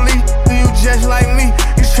got no lease, you just like me.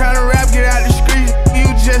 You tryna rap, get out the streets, you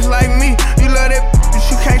just like me. You love that, but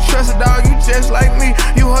you can't trust a dog, you just like me.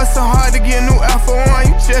 You hustle hard to get a new Alpha 1,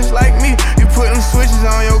 you just like me. You put them switches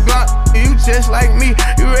on your Glock, you just like me.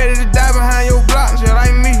 You ready to die behind your block, just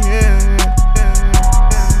like me, yeah.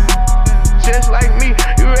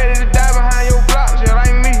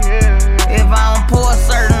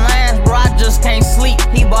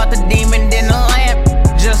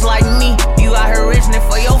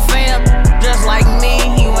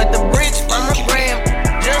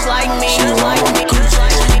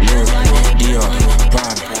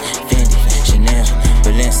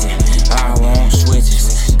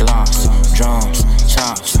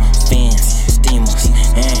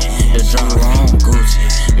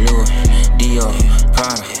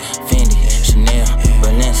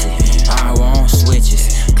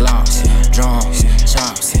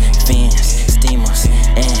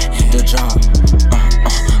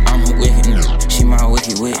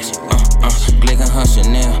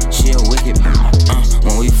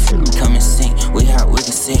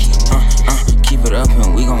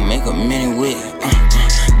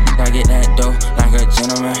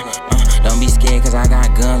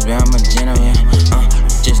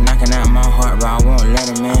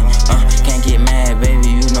 water, man. Can't get mad, baby,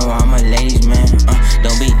 you know I'm a ladies man.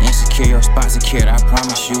 Don't be insecure, your spot secured, I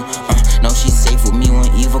promise you. No, she's safe with me when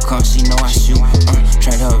evil comes, she know I shoot.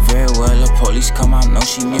 Trained her very well, the police come out, know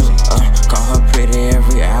she mute. Call her pretty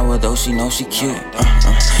every hour, though she know she cute.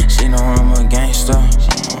 She know I'm a gangster.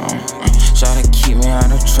 Try to keep me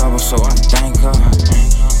out of trouble, so I thank her.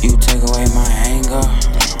 You take away my anger.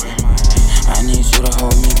 I need you to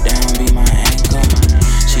hold me down, be my anchor.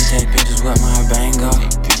 She take pictures with my banger.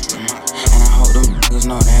 And I hope them niggas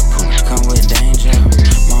know that poop come with danger.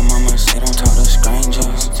 My mama said don't talk to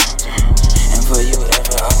strangers. And for you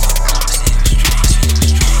every other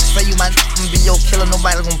Say you my be your killer,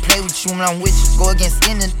 nobody gon' play with you when I'm with you. Go against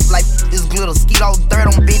any like this glitter, skeet all dirt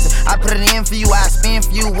on bitches. I put it in for you, I spin for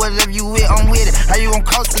you, whatever you with, I'm with it. How you gon'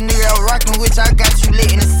 cost a nigga out rockin' with you? I got you lit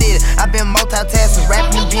in the city. I been multitasking,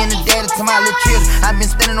 rapping and being the daddy to my little children. I been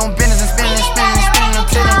spending on business and spending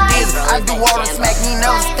until them dizzy. I do all the smack, you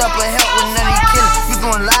never step or help with none of these killers. You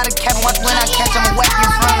doing a lot of capping, watch when I catch, I'ma whack you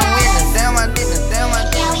in front of the witness. Damn, I did this, damn, I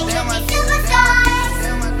did this, damn, I did this.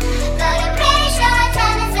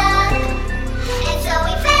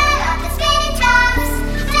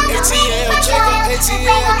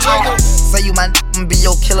 ATL Jacob. Say you my be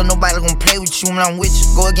your killer, nobody gon' play with you when I'm with you.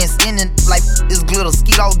 Go against any like this glitter,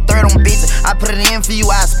 skeet all dirt on bitches. I put it in for you,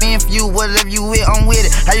 I spin for you, whatever you with, I'm with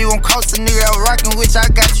it. How you gon' cost a nigga out rockin' with you? I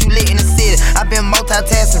got you lit in the city. I been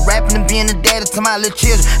multitasking, rapping and being the daddy to my little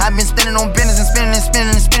children. I been spending on business and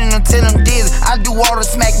spending until I'm dizzy. I do all the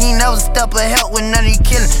smack, you never step or help with none of these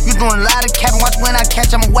killers. You doing a lot of capping, watch when I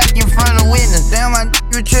catch, I'ma whack you in front of the witness. Damn,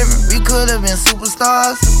 you trippin', we could've been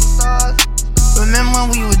superstars. Remember when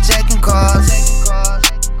we were jacking cars?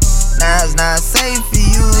 Now it's not safe for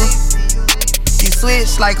you. You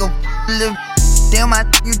switch like a little. Damn,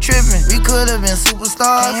 you trippin'. We could've been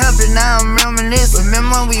superstars. Can't help it, now I'm reminiscing.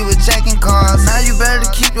 Remember when we were jacking cars? Now you better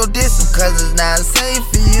keep your distance, cause it's not safe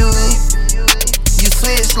for you. You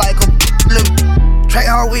switch like a little. Track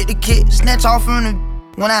hard with the kid, snatch off from the.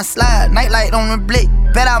 When I slide, nightlight on the blick.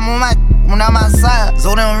 Bet I'm on my when I'm outside.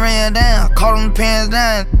 So them ran down, caught them pants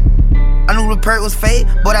down. I knew the perk was fake,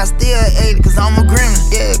 but I still ate it, cause I'm a gremlin.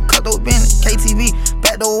 Yeah, cut those Bennett, KTV,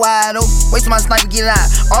 back door wide open. Wait till my sniper get out,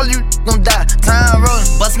 all you gon' die. Time rolling,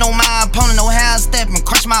 bustin' on my opponent, no how I'm steppin'.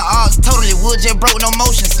 Crush my arms totally, wood jet broke, no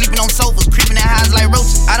motion. Sleeping on sofas, creeping in highs like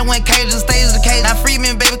roaches. I done went cages and stages of cage. Now free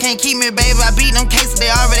me, baby, can't keep me, baby. I beat them cases, they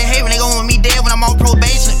already hate me. They gon' want me dead when I'm on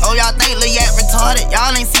probation. Oh, y'all think Lil Yak retarded?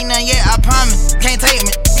 Y'all ain't seen nothing yet, I promise. Can't take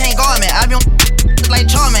me, can't guard me. I be on like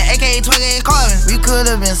Charmin, aka 28 Carvin. We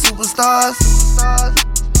could've been superstars.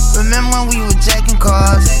 Remember when we were jacking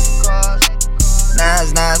cars? Now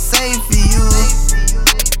it's not safe for you.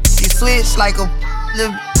 You switch like a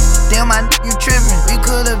little. Damn, you trippin'. We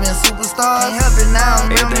could've been superstars. Can't help it now, I'm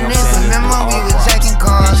reminiscing. Remember when we were jacking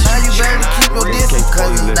cars? Now you better keep your distance,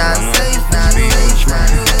 cause it's not safe for you. You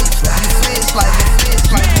switch like a fish,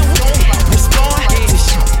 like a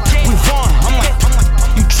We run, I'm like,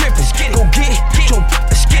 you trippin'. Go get your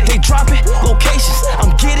they dropping locations.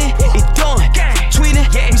 I'm getting it done. Tweeting,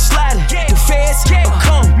 we sliding. The feds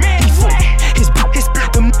come.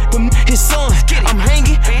 His son. I'm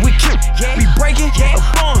hanging with Kim. We breaking a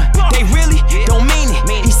bond. They really don't mean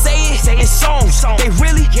it. He say it in songs. They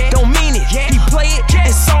really don't mean it. He play it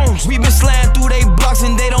in songs. We been sliding through they blocks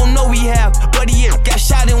and they don't know we have. But he got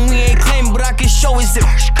shot and we ain't claiming, but I can show his zip.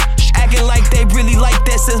 Acting like they really like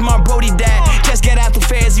that since my Brody died. Just get out the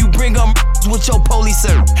feds, you bring up with your police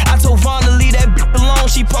sir. I told Vaughn to leave that bitch alone,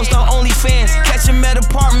 she post on OnlyFans. Catch them at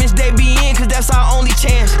apartments, they be in, cause that's our only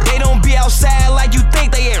chance. They don't be outside like you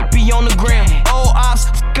think they be on the gram. Old ops,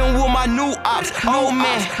 fucking with my new ops. Oh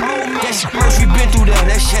man, that shit first we been through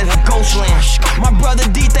that shit a ghost land. My brother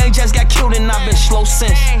D-Thing just got killed and I've been slow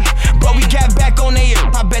since. But we got back on their ear,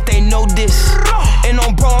 I bet they know this. And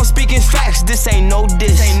on bro, I'm speaking facts, this ain't no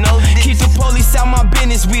diss. Keep the police out my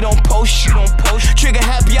business, we don't post shit. Trigger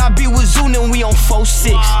happy, I be with Zoon and we on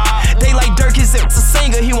 4-6. They like Dirk is a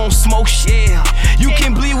singer, he won't smoke shit. You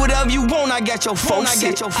can bleed whatever you want, I got your phone. Don't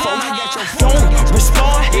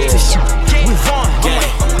respond to shit. We run,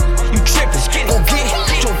 you trippin'. Go get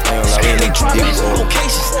your they dropping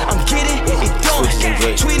locations. I'm getting it done.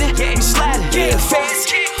 Tweeting, we sliding.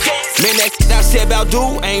 Man, that shit I said about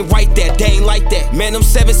dude ain't right that, they ain't like that. Man, them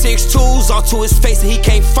 7.62s all to his face and he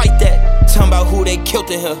can't fight that. Talking about who they killed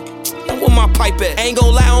in here. where my pipe at? Ain't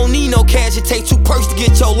gon' lie, I don't need no cash. It take 2 perks to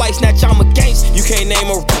get your life snatch. I'm a gangster. You can't name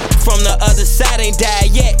a from the other side, ain't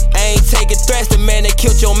died yet. I ain't taking threats, the man that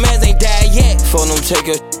killed your man ain't died yet. For them take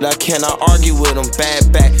a I cannot argue with them,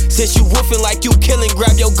 bad back. Since you woofing like you killing,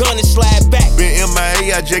 grab your gun and slide back. Been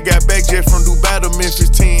MIA, I just got back jet from Dubai to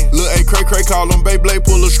Memphis 10. Lil' A Cray call him Beyblade,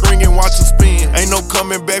 pull a string and watch him spin. Ain't no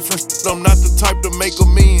coming back from shit, I'm not the type to make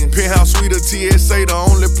amends. Penthouse suite of TSA, the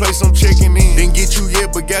only place I'm checking in. Didn't get you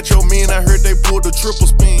yet, but got your men, I heard they pulled a triple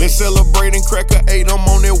spin. Let's celebrate and crack a 8, I'm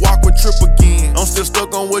on that walk with trip again. I'm still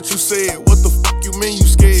stuck on what you said, what the fuck you mean you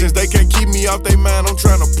scared? Since they can't keep me off they mind, I'm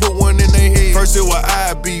tryna put one in their head. First it was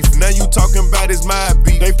I beef, now you talking about it's my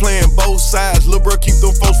beef. They playing both sides, lil' bro keep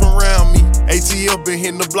them folks from around me. ATL been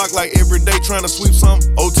hitting the block like every day tryna sweep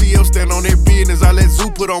something. OTL stand on their business, I let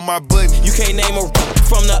Zoo put on my button. You can't name a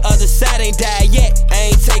from the other side, ain't died yet.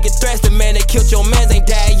 I ain't taking threats, the man that killed your man ain't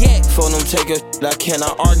died yet. For them take a I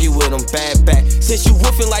cannot argue with them, bad back. Since you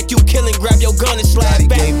woofing like you killing, grab your gun and slide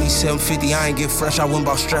back. Gave me 750, I ain't get fresh, I went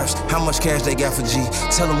bought straps. How much cash they got for G?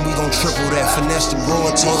 Tell them we gon' triple that. Finesse the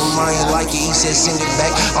grower, told him I ain't like it, he said send it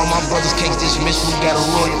back. All my brothers case dismissed, we got a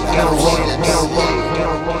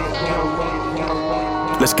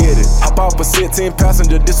Let's get it. Hop off a 16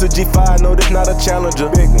 passenger. This a G5, no, this not a Challenger.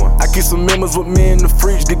 Big one. I keep some members with me in the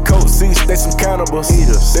fridge. The coat seats, they some cannibals.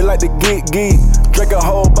 Eaters. They like to geek. Drink a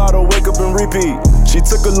whole bottle, wake up and repeat. She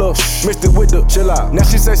took a look, mixed it with the chill out. Now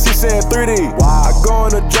she say she saying 3D. Wow. I go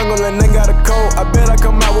in the jungle and they got a coat. I bet I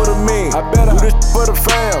come out with a mean. I bet I do this for the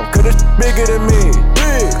fam, cause this bigger than me.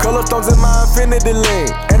 Big. Color stones in my infinity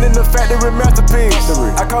lane. And in the factory masterpiece.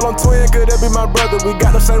 I call him twin, cause that be my brother. We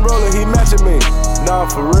got the same roller, he matching me. Nah,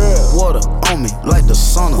 for real. Water on me like the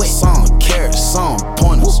sun. Some carrots, some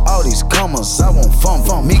pointers. All these comers, I want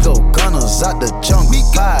fun. Me go gunners out the jungle.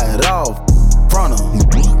 Buy it off, front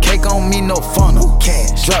cake on me, no funnel.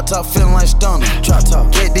 Cash. Drop top feeling like stunner. Drop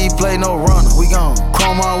top. KD play no runner. We gon'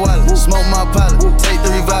 chrome my wallet, smoke my pilot. Take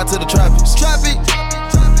the revive to the tropics.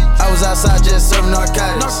 I was outside just serving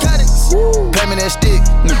narcotics. Pay me that stick.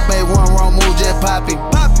 Made one wrong move, just pop it.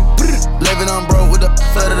 Living on broke with the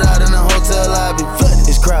flooded out in the hotel lobby.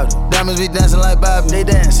 It's crowded. Diamonds be dancing like Bobby. They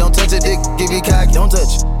dance. Don't touch it, dick. Give you cocky. Don't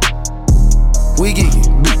touch it. We geeky.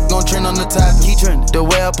 Gon' trend on the top. Keep trending. The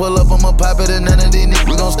way I pull up, I'ma pop it and none of these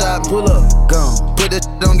niggas gon' stop. Pull up. Gone. Put that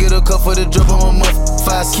don't get a cup for the drip on my muff.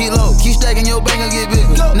 5 kilo. Keep stacking your bank and get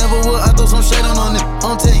bigger. Never would. I throw some shade on it.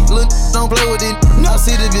 On team. Look, don't play with it. I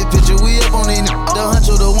see the big picture. We up on it. The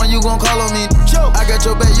huncho, the one you gon' call on me. I got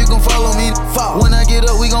your back, you gon' follow me. When I get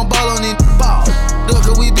up, we gon' ball on it. Look,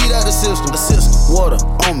 cause we beat out the system. Water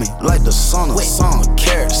on me like the sun. Some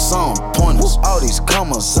carrots, some pointers. All these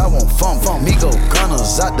comers, I want fun. Me go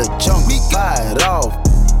gunners out the jungle. Buy it off,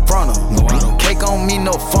 front cake on me,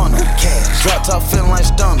 no funnel. Cash. Drop top feeling like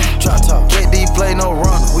stunner. Drop top. KD play no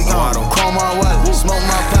runner. We gon' chrome my wallet, smoke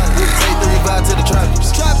my pilot. Take the revive to the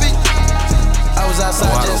tropics. I was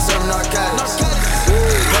outside just serving narcotics.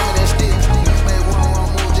 Pay me that stick. Made one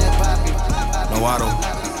wrong move, just pop it. No, I don't.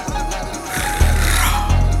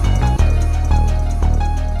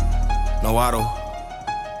 No auto.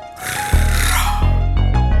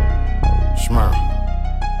 Shmurr.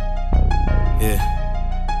 Yeah.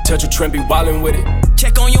 Touch a trend, be wildin' with it.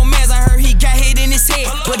 Check on your mans, I heard he got hit in his head.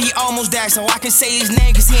 But he almost died, so I can say his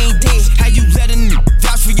name cause he ain't dead. How you let a nigga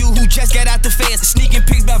vouch for you who just got out the feds? Sneaking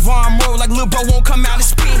pics by Von Moore like lil' bro won't come out and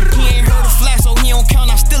spin. He ain't heard a flash, so he don't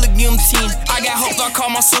count, I still give him 10. I got hope, I call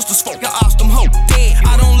my sisters, fuck the ops, them hope dead.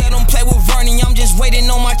 I don't let them play with Vernie, I'm just waiting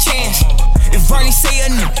on my chance. If Vernie say a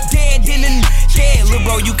nigga dead, then a nigga dead. Lil'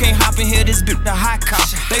 bro, you can't hop in here, this bitch the hot cop.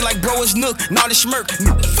 They like bro, it's Nook, not the smirk. You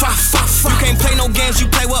can't play no games, you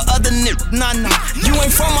play with other niggas. Nah. You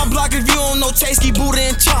ain't from my block if you don't know Tasty, Buddha,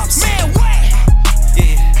 and Chops. Man, what?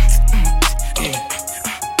 Yeah.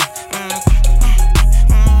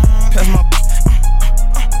 Pass my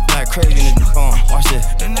like crazy in the phone. Watch this.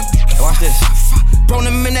 Watch this. Bro,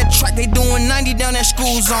 them in that track, they doing 90 down that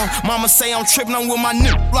school zone. Mama say I'm tripping, I'm with my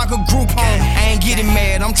nigga like a group home. I ain't getting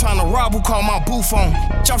mad, I'm trying to rob who call my boo phone.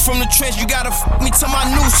 Jump from the trench, you gotta me to my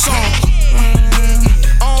new song.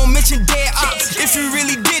 I don't mention dead ops. If you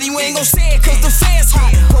really did, you ain't gon' say it cause the fans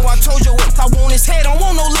hot. Bro, I told you what, I want his head, I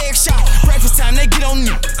want no leg shot. Breakfast time, they get on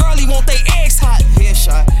me. Early want they eggs hot.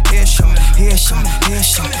 Headshot, headshot, headshot,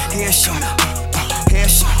 headshot, headshot,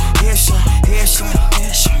 headshot, headshot, headshot,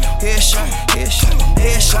 headshot, headshot,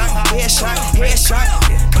 headshot, headshot, headshot.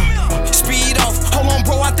 Speed off, hold on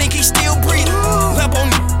bro, I think he still breathing. Lap on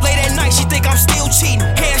me, late at night, she think I'm still cheating.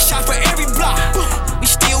 Headshot for every block, we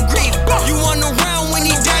still grieving. You run around when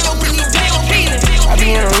he down, when he down, I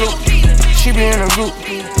be in a loop, she be in a group.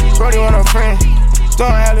 Brody want her friend,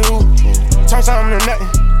 throwing alley-oop. turn something to nothing.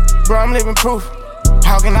 Bro, I'm living proof.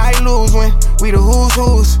 How can I lose when we the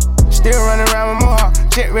who's? Still running around with more heart.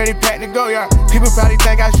 Jet ready, packed to go, y'all. People probably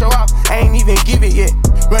think I show off. I ain't even give it yet.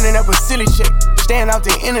 Running up a silly check. Staying off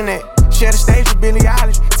the internet. Share the stage with Billie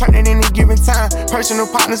Eilish. Turn it any given time. Personal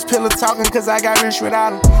partners, pillow talking, cause I got rich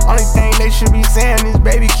without them. Only thing they should be saying is,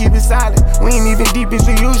 baby, keep it silent. We ain't even deep as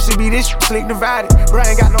we used to be. This slick divided. Bro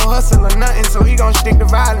ain't got no hustle or nothing, so he gon' stick to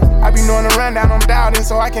violence. I be knowing the rundown, I'm doubting,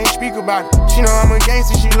 so I can't speak about it. She know I'm a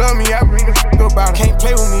gangster, she love me, I bring the f*** about it. Can't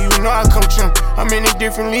play with me, you know I coach him. I'm in a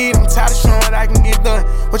different league, I'm tired of showing what I can get done.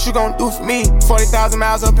 What you gon' do for me? 40,000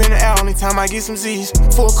 miles up in the air, only time I get some Z's.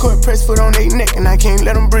 Full court, press foot on their neck, and I can't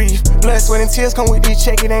let them breathe. Blood, sweat, and tears come with this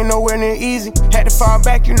check, it ain't nowhere near easy. Had to fall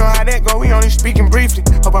back, you know how that go, we only speaking briefly.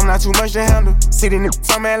 Hope I'm not too much to handle. City nigga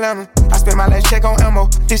from Atlanta, I spent my last check on ammo.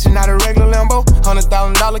 This is not a regular Lambo.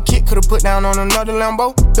 $100,000 kit, could've put down on another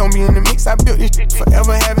Lambo. Don't be in the mix, I built this shit,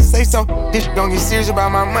 forever have it say so. This shit don't get serious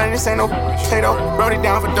about my money, this ain't no potato. Wrote it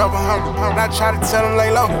down for double hump. I try to tell him lay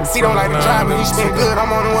low. See, don't like to drive, but he spin good, I'm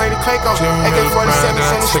on the way to Clayco. AK-47, send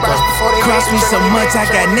the spots before they cross me so much, I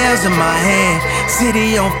got nails in my hand.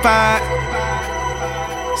 City on fire.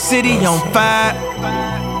 City on fire.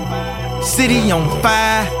 City on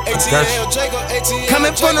fire.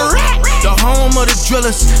 Coming from the rack, the home of the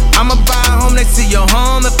drillers. I'ma buy a home next to your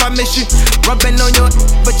home if I miss you. Rubbing on your,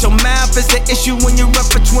 but your mouth is the issue. When you run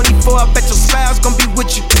for 24, I bet your spouse gon' be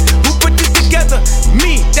with you. Who put this together?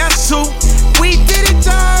 Me, that's who. We did it,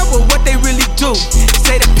 y'all, but what they really do?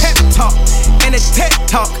 Say the pep talk and the tech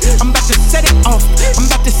talk. I'm about to set it off. I'm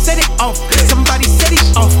about to set it off. Somebody set it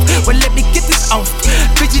off. Well, let me get this off.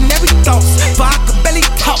 Visionary thoughts, for I could barely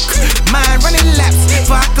talk. Mind running laps,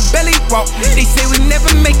 for I could barely walk. They say we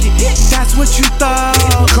never make it. That's what you thought.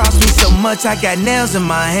 Cross me so much, I got nails in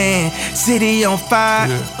my hand. City on fire.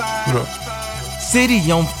 Yeah. What up?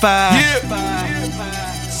 City on fire.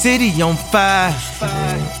 Yeah. City on fire.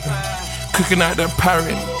 Cooking out that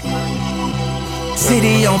pirate.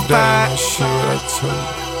 City on fire.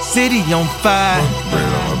 City on fire.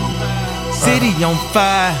 City on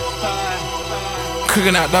fire.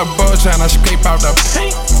 Cooking out that bud, trying to scrape out the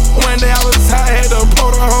paint. One day I was high, had to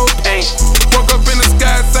pour the whole paint. Woke up in the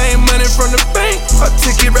sky, same money from the bank. A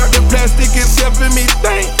ticket wrapped in plastic, it's helping me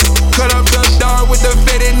think. Cut up the dog with the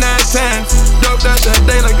 59 times. Doped out the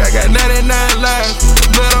day like I got 99 lives.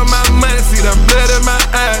 Blood on my money, see the blood in my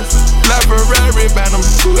eyes. Like Ferrari, buy them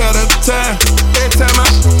 2 at a time. Every time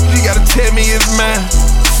you gotta tell me it's mine.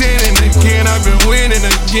 Sinning again, I've been winning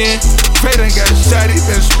again. Pray done got shot, he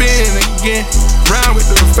been spinning again. Round with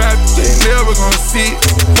the fact they never gon' see it.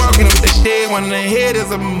 Walking with the dead when the head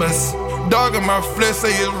is a must. Dog in my flesh say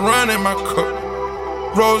it's running my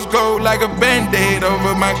cup. Rose gold like a band-aid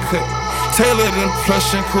over my cut. Tailored and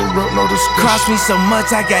plush and corrupt, no discussion. Cross me so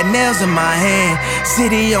much, I got nails in my hand.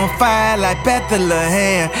 City on fire like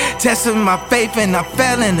Bethlehem. Testing my faith and I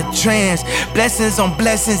fell in a trance. Blessings on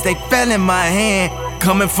blessings, they fell in my hand.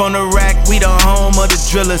 Coming from the rack, we the home of the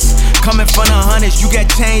drillers. Coming from the hundreds, you got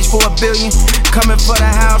change for $1 billion. Coming for the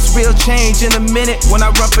house, real change in a minute. When I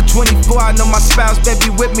run for 24, I know my spouse better be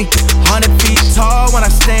with me. 100 feet tall when I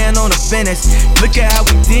stand on the business. Look at how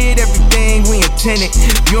we did everything we intended.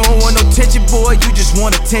 You don't want no attention, boy, you just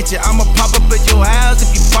want attention. I'ma pop up at your house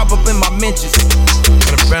if you pop up in my mentions.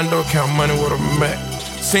 And a bando count money with a Mac.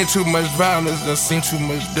 Seen too much violence, done seen too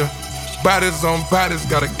much death. Bodies on bodies,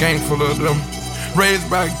 got a gang full of them. Raised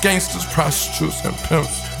by gangsters, prostitutes, and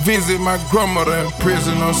pimps. Visit my grandmother in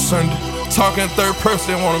prison on Sunday. Talking third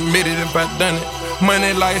person, won't admit it if I done it.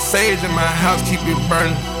 Money like sage in my house, keep it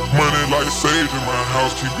burning. Money like sage in my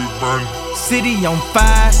house, keep it burning. City on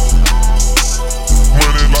fire.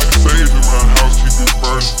 Money like sage in my house, keep it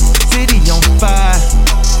burning. City on fire.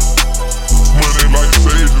 Money like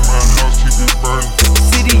sage in my house, keep it burning.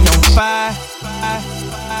 City on fire.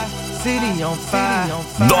 City on fire.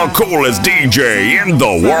 The coolest DJ in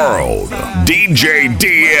the world, DJ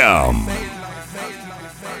DM.